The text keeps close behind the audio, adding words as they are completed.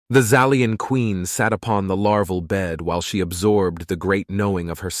The Zalian queen sat upon the larval bed while she absorbed the great knowing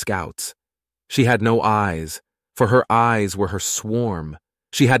of her scouts. She had no eyes, for her eyes were her swarm.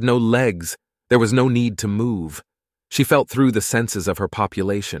 She had no legs, there was no need to move. She felt through the senses of her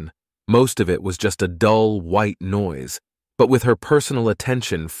population. Most of it was just a dull, white noise, but with her personal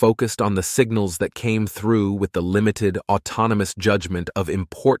attention focused on the signals that came through with the limited, autonomous judgment of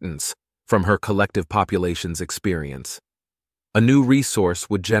importance from her collective population's experience. A new resource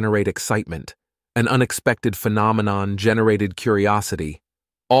would generate excitement. An unexpected phenomenon generated curiosity,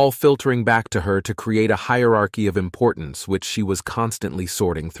 all filtering back to her to create a hierarchy of importance which she was constantly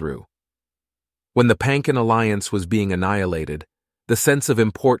sorting through. When the Pankin alliance was being annihilated, the sense of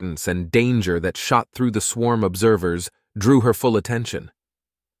importance and danger that shot through the swarm observers drew her full attention.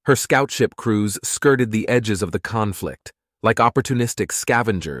 Her scoutship crews skirted the edges of the conflict, like opportunistic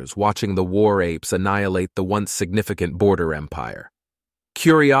scavengers watching the war apes annihilate the once significant border empire.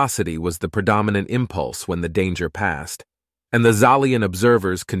 Curiosity was the predominant impulse when the danger passed, and the Zalian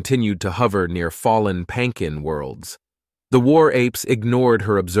observers continued to hover near fallen Pankin worlds. The war apes ignored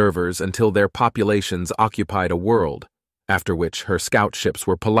her observers until their populations occupied a world, after which her scout ships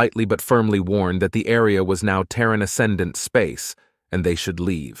were politely but firmly warned that the area was now Terran Ascendant space, and they should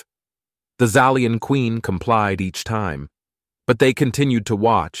leave. The Zalian queen complied each time, but they continued to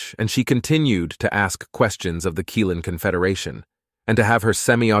watch, and she continued to ask questions of the Keelan Confederation, and to have her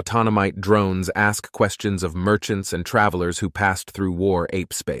semi-autonomite drones ask questions of merchants and travelers who passed through war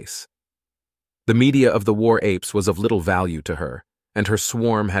ape space. The media of the war apes was of little value to her, and her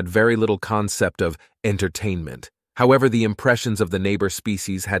swarm had very little concept of entertainment. However, the impressions of the neighbor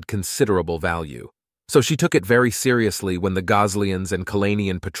species had considerable value. So she took it very seriously when the Goslians and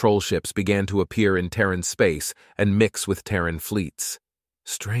Kalanian patrol ships began to appear in Terran space and mix with Terran fleets.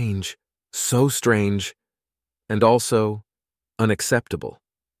 Strange, so strange, and also unacceptable.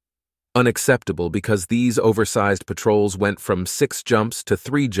 Unacceptable because these oversized patrols went from 6 jumps to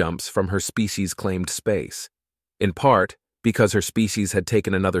 3 jumps from her species-claimed space, in part because her species had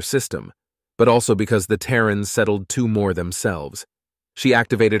taken another system, but also because the Terrans settled 2 more themselves. She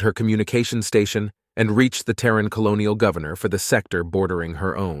activated her communication station and reached the Terran colonial governor for the sector bordering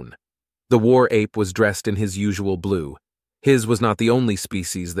her own. The war ape was dressed in his usual blue. His was not the only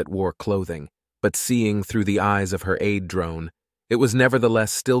species that wore clothing, but seeing through the eyes of her aid drone, it was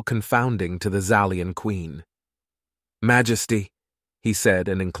nevertheless still confounding to the Zalian queen. "Majesty," he said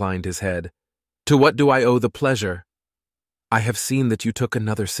and inclined his head, "to what do I owe the pleasure? I have seen that you took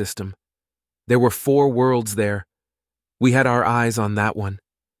another system. There were 4 worlds there. We had our eyes on that one,"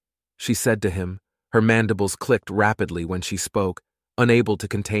 she said to him. Her mandibles clicked rapidly when she spoke, unable to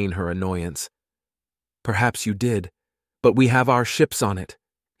contain her annoyance. "Perhaps you did, but we have our ships on it,"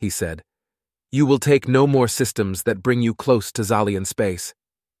 he said. "You will take no more systems that bring you close to Zalian space."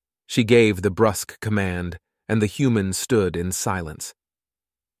 She gave the brusque command, and the human stood in silence.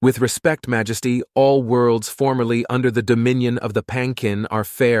 "With respect, Majesty, all worlds formerly under the dominion of the Pankin are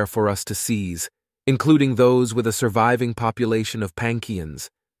fair for us to seize, including those with a surviving population of Pankians.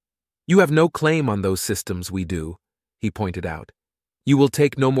 You have no claim on those systems, we do," he pointed out. "You will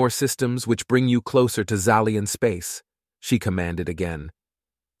take no more systems which bring you closer to Zalian space," she commanded again.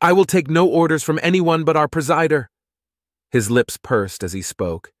 "I will take no orders from anyone but our presider." His lips pursed as he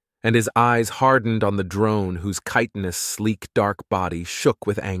spoke, and his eyes hardened on the drone whose chitinous, sleek, dark body shook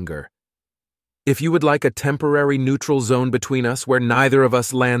with anger. "If you would like a temporary neutral zone between us where neither of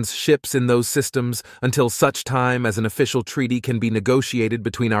us lands ships in those systems until such time as an official treaty can be negotiated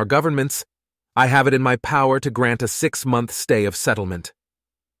between our governments, I have it in my power to grant a 6-month stay of settlement."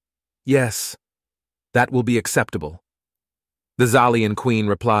 "Yes, that will be acceptable." The Zalian queen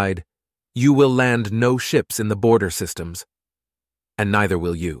replied, "You will land no ships in the border systems." "And neither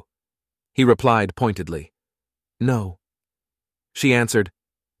will you." He replied pointedly, "No." She answered,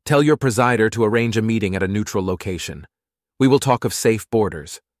 "Tell your presider to arrange a meeting at a neutral location. We will talk of safe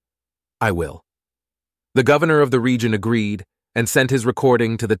borders." "I will." The governor of the region agreed and sent his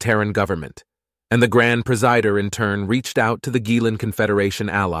recording to the Terran government, and the Grand Presider in turn reached out to the Keelan Confederation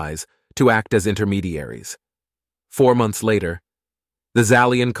allies to act as intermediaries. 4 months later, the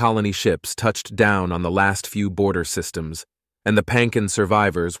Zalian colony ships touched down on the last few border systems, and the Pankin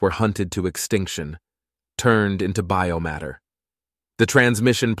survivors were hunted to extinction, turned into biomatter. The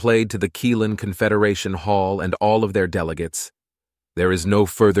transmission played to the Keelan Confederation Hall and all of their delegates. "There is no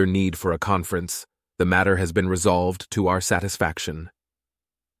further need for a conference. The matter has been resolved to our satisfaction."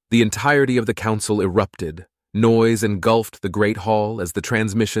 The entirety of the council erupted. Noise engulfed the great hall as the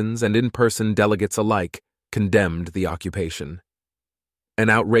transmissions and in-person delegates alike condemned the occupation. An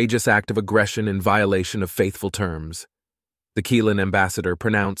outrageous act of aggression in violation of faithful terms. the Keelan ambassador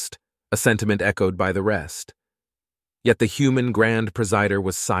pronounced, a sentiment echoed by the rest. Yet the human Grand Presider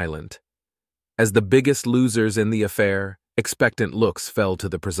was silent. As the biggest losers in the affair, expectant looks fell to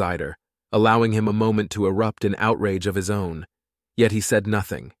the presider, allowing him a moment to erupt in outrage of his own. Yet he said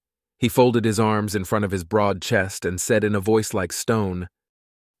nothing. He folded his arms in front of his broad chest and said in a voice like stone,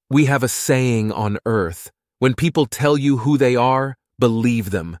 "We have a saying on Earth. When people tell you who they are, believe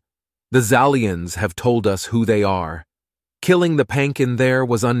them. The Zalians have told us who they are. Killing the Pankin there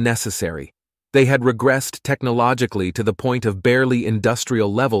was unnecessary. They had regressed technologically to the point of barely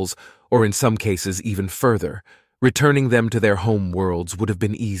industrial levels, or in some cases even further. Returning them to their home worlds would have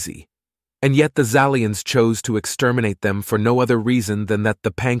been easy. And yet the Zalians chose to exterminate them for no other reason than that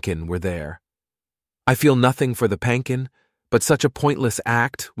the Pankin were there. I feel nothing for the Pankin, but such a pointless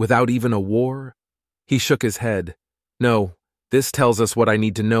act without even a war?" He shook his head. "No, this tells us what I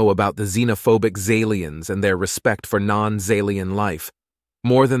need to know about the xenophobic Zalians and their respect for non-Zalian life.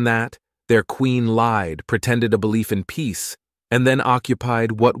 More than that, their queen lied, pretended a belief in peace, and then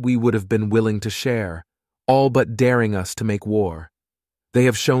occupied what we would have been willing to share, all but daring us to make war. They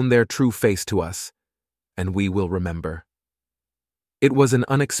have shown their true face to us, and we will remember." It was an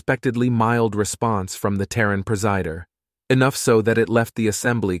unexpectedly mild response from the Terran presider, enough so that it left the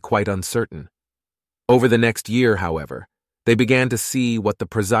assembly quite uncertain. Over the next year, however, they began to see what the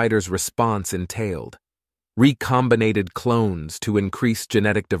presider's response entailed. Recombinated clones to increase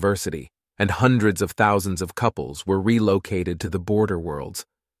genetic diversity, and hundreds of thousands of couples were relocated to the border worlds.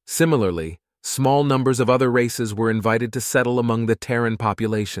 Similarly, small numbers of other races were invited to settle among the Terran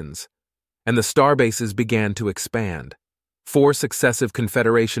populations, and the starbases began to expand. 4 successive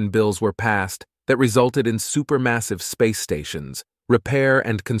Confederation bills were passed that resulted in supermassive space stations, repair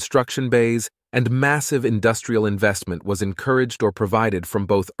and construction bays, and massive industrial investment was encouraged or provided from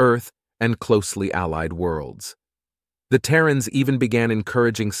both Earth and closely allied worlds. The Terrans even began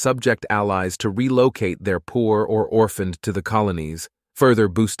encouraging subject allies to relocate their poor or orphaned to the colonies, further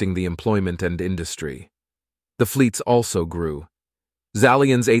boosting the employment and industry. The fleets also grew.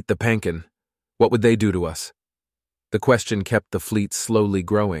 Zalians ate the Pankin. What would they do to us? The question kept the fleet slowly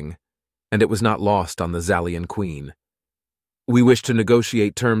growing, and it was not lost on the Zalian queen. "We wish to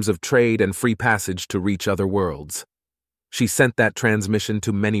negotiate terms of trade and free passage to reach other worlds." She sent that transmission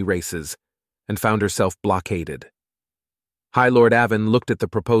to many races, and found herself blockaded. High Lord Avon looked at the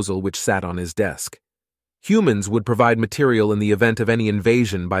proposal which sat on his desk. Humans would provide material in the event of any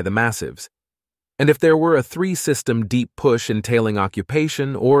invasion by the massives, and if there were a 3-system deep push entailing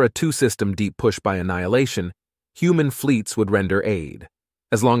occupation or a 2-system deep push by annihilation, human fleets would render aid,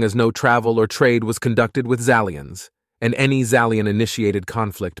 as long as no travel or trade was conducted with Zalians, and any Zalian-initiated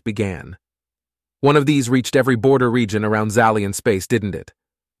conflict began. One of these reached every border region around Zalian space, didn't it?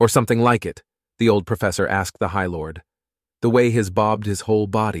 Or something like it, the old professor asked the High Lord. The way his bobbed his whole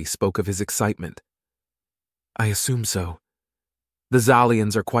body spoke of his excitement. "I assume so. The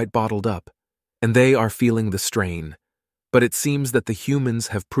Zalians are quite bottled up, and they are feeling the strain. But it seems that the humans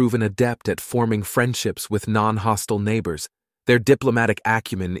have proven adept at forming friendships with non-hostile neighbors. Their diplomatic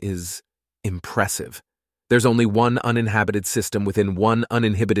acumen is impressive. There's only one uninhabited system within one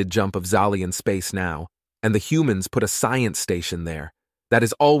uninhibited jump of Zalian space now, and the humans put a science station there. That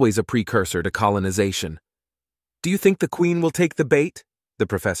is always a precursor to colonization." "Do you think the Queen will take the bait?" the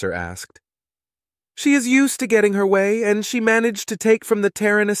professor asked. "She is used to getting her way, and she managed to take from the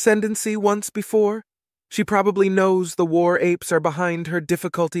Terran ascendancy once before. She probably knows the war apes are behind her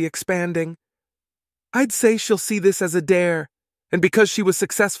difficulty expanding. I'd say she'll see this as a dare, and because she was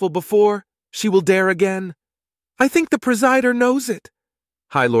successful before, she will dare again. I think the presider knows it,"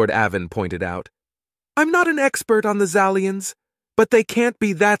 High Lord Avon pointed out. "I'm not an expert on the Zalians, but they can't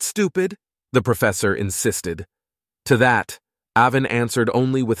be that stupid," the professor insisted. To that, Avon answered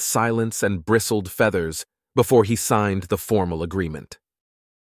only with silence and bristled feathers before he signed the formal agreement.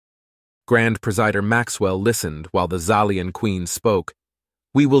 Grand Presider Maxwell listened while the Zalian queen spoke.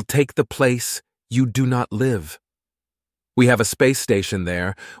 "We will take the place you do not live. We have a space station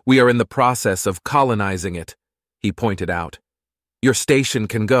there. We are in the process of colonizing it," he pointed out. "Your station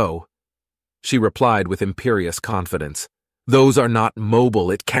can go." She replied with imperious confidence. "Those are not mobile,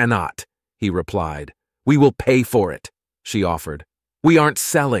 it cannot," he replied. "We will pay for it," she offered. "We aren't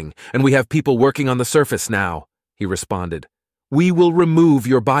selling, and we have people working on the surface now," he responded. "We will remove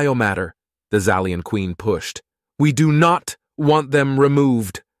your biomatter," the Zalian queen pushed. "We do not want them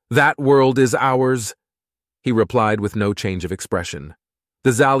removed. That world is ours," he replied with no change of expression.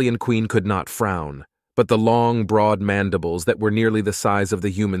 The Zalian queen could not frown, but the long, broad mandibles that were nearly the size of the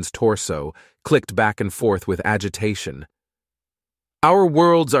human's torso clicked back and forth with agitation. "Our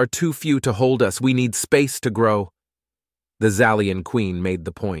worlds are too few to hold us. We need space to grow." The Zalian queen made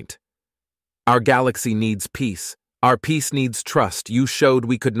the point. Our galaxy needs peace. Our peace needs trust. You showed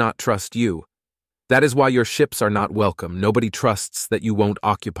we could not trust you. That is why your ships are not welcome. Nobody trusts that you won't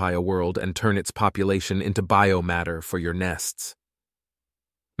occupy a world and turn its population into biomatter for your nests.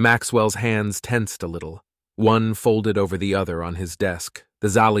 Maxwell's hands tensed a little, one folded over the other on his desk. The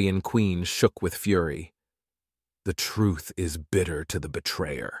Zalian queen shook with fury. The truth is bitter to the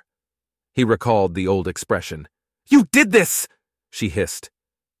betrayer. He recalled the old expression. You did this! She hissed.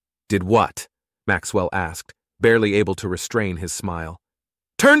 Did what? Maxwell asked, barely able to restrain his smile.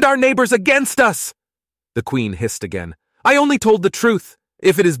 Turned our neighbors against us! The queen hissed again. I only told the truth.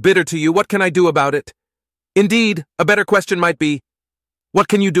 If it is bitter to you, what can I do about it? Indeed, a better question might be, what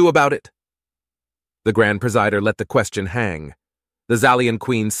can you do about it? The Grand Presider let the question hang. The Zalian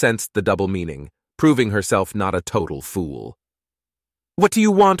queen sensed the double meaning, proving herself not a total fool. What do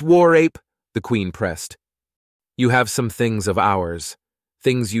you want, War Ape? The queen pressed. You have some things of ours,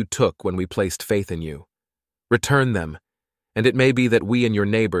 things you took when we placed faith in you. Return them, and it may be that we and your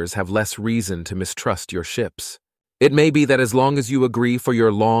neighbors have less reason to mistrust your ships. It may be that as long as you agree for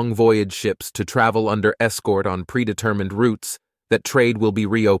your long voyage ships to travel under escort on predetermined routes, that trade will be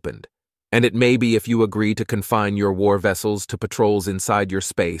reopened. And it may be if you agree to confine your war vessels to patrols inside your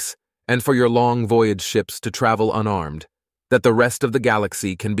space, and for your long voyage ships to travel unarmed, that the rest of the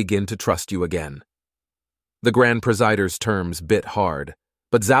galaxy can begin to trust you again. The Grand Presider's terms bit hard,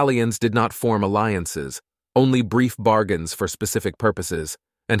 but Zalians did not form alliances, only brief bargains for specific purposes,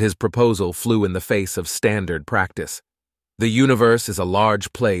 and his proposal flew in the face of standard practice. The universe is a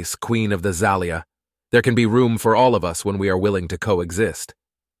large place, Queen of the Zalia. There can be room for all of us when we are willing to coexist.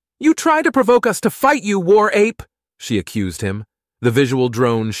 You try to provoke us to fight you, War Ape, she accused him. The visual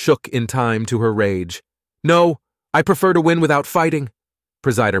drone shook in time to her rage. No, I prefer to win without fighting,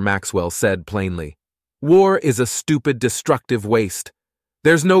 Presider Maxwell said plainly. War is a stupid, destructive waste.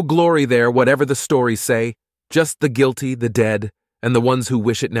 There's no glory there, whatever the stories say, just the guilty, the dead, and the ones who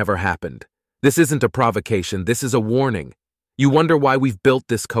wish it never happened. This isn't a provocation, this is a warning. You wonder why we've built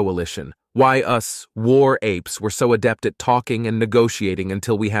this coalition, why us, war apes, were so adept at talking and negotiating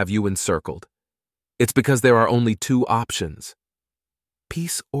until we have you encircled. It's because there are only two options.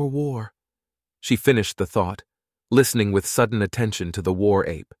 Peace or war? She finished the thought, listening with sudden attention to the war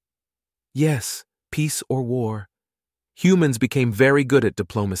ape. Yes, peace or war. Humans became very good at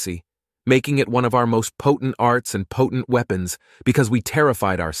diplomacy, making it one of our most potent arts and potent weapons because we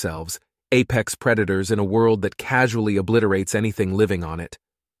terrified ourselves, apex predators in a world that casually obliterates anything living on it.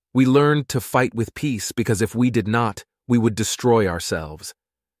 We learned to fight with peace because if we did not, we would destroy ourselves.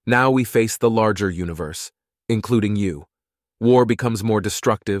 Now we face the larger universe, including you. War becomes more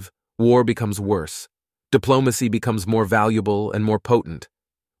destructive, war becomes worse. Diplomacy becomes more valuable and more potent.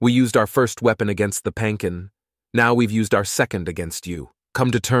 We used our first weapon against the Pankin. Now we've used our second against you.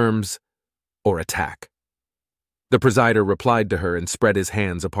 Come to terms, or attack. The Presider replied to her and spread his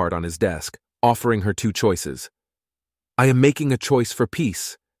hands apart on his desk, offering her two choices. I am making a choice for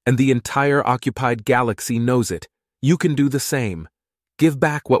peace, and the entire occupied galaxy knows it. You can do the same. Give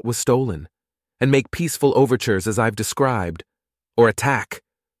back what was stolen, and make peaceful overtures as I've described, or attack.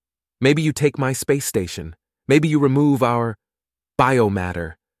 Maybe you take my space station. Maybe you remove our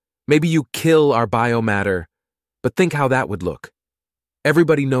biomatter. Maybe you kill our biomatter. But think how that would look.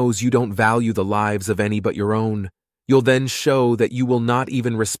 Everybody knows you don't value the lives of any but your own. You'll then show that you will not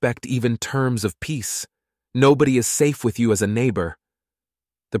even respect even terms of peace. Nobody is safe with you as a neighbor.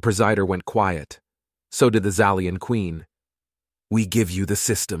 The Presider went quiet. So did the Zalian Queen. We give you the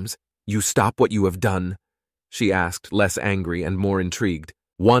systems. You stop what you have done, she asked, less angry and more intrigued.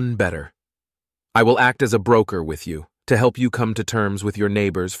 One better. I will act as a broker with you, to help you come to terms with your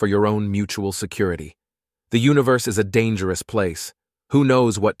neighbors for your own mutual security. The universe is a dangerous place. Who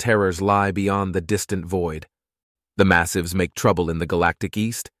knows what terrors lie beyond the distant void? The massives make trouble in the galactic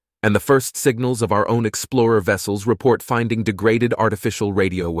east, and the first signals of our own explorer vessels report finding degraded artificial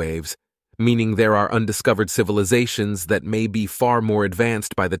radio waves, meaning there are undiscovered civilizations that may be far more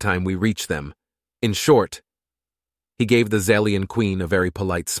advanced by the time we reach them. In short, he gave the Zalian Queen a very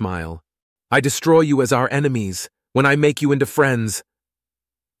polite smile. I destroy you as our enemies, when I make you into friends.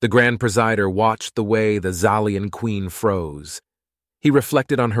 The Grand Presider watched the way the Zalian Queen froze. He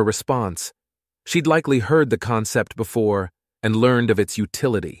reflected on her response. She'd likely heard the concept before and learned of its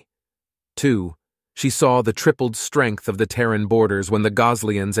utility. 2. She saw the tripled strength of the Terran borders when the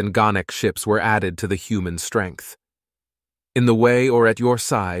Goslians and Gonek ships were added to the human strength. In the way or at your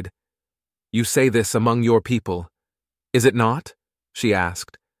side, you say this among your people. Is it not? She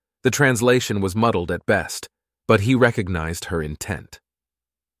asked. The translation was muddled at best, but he recognized her intent.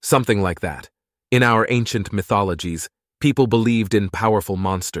 Something like that. In our ancient mythologies, People believed in powerful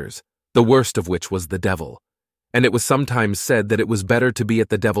monsters, the worst of which was the devil, and it was sometimes said that it was better to be at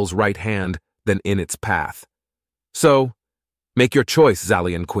the devil's right hand than in its path. So, make your choice,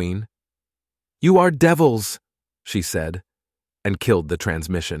 Zalian Queen. You are devils, she said, and killed the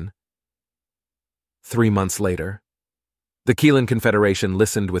transmission. 3 months later, the Keelan Confederation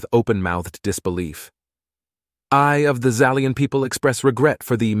listened with open-mouthed disbelief. I of the Zalian people express regret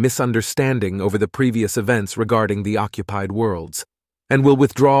for the misunderstanding over the previous events regarding the occupied worlds, and will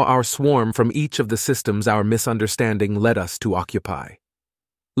withdraw our swarm from each of the systems our misunderstanding led us to occupy.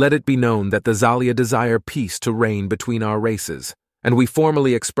 Let it be known that the Zalia desire peace to reign between our races, and we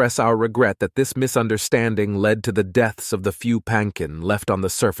formally express our regret that this misunderstanding led to the deaths of the few Pankin left on the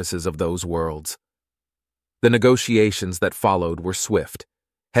surfaces of those worlds. The negotiations that followed were swift.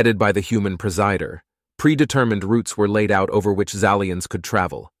 Headed by the human presider, predetermined routes were laid out over which Zalians could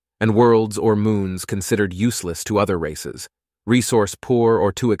travel, and worlds or moons considered useless to other races, resource-poor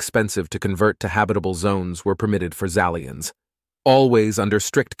or too expensive to convert to habitable zones were permitted for Zalians, always under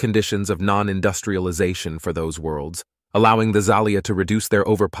strict conditions of non-industrialization for those worlds, allowing the Zalia to reduce their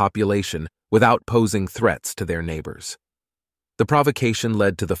overpopulation without posing threats to their neighbors. The provocation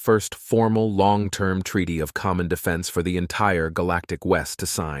led to the first formal long-term treaty of common defense for the entire Galactic West to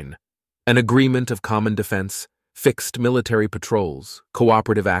sign. An agreement of common defense, fixed military patrols,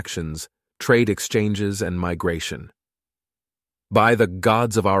 cooperative actions, trade exchanges, and migration. By the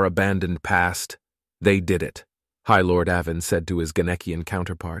gods of our abandoned past, they did it, High Lord Avin said to his Ganekian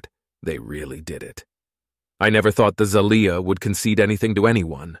counterpart. They really did it. I never thought the Zalia would concede anything to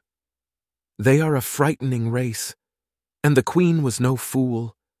anyone. They are a frightening race, and the Queen was no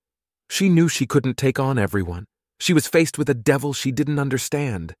fool. She knew she couldn't take on everyone. She was faced with a devil she didn't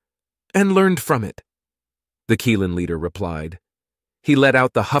understand, and learned from it, the Keelan leader replied. He let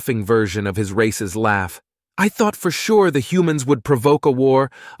out the huffing version of his race's laugh. I thought for sure the humans would provoke a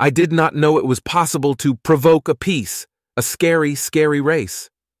war. I did not know it was possible to provoke a peace, a scary, scary race.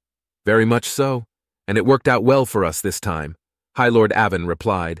 Very much so, and it worked out well for us this time, High Lord Avin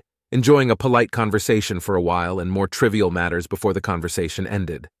replied, enjoying a polite conversation for a while and more trivial matters before the conversation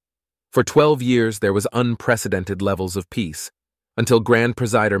ended. For 12 years there was unprecedented levels of peace, until Grand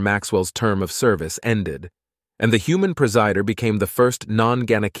Presider Maxwell's term of service ended, and the human presider became the first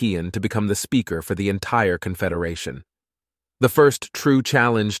non-Ganakian to become the speaker for the entire Confederation. The first true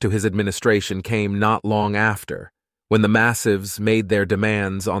challenge to his administration came not long after, when the Massives made their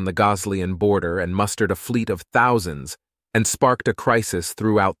demands on the Goslian border and mustered a fleet of thousands and sparked a crisis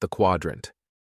throughout the quadrant.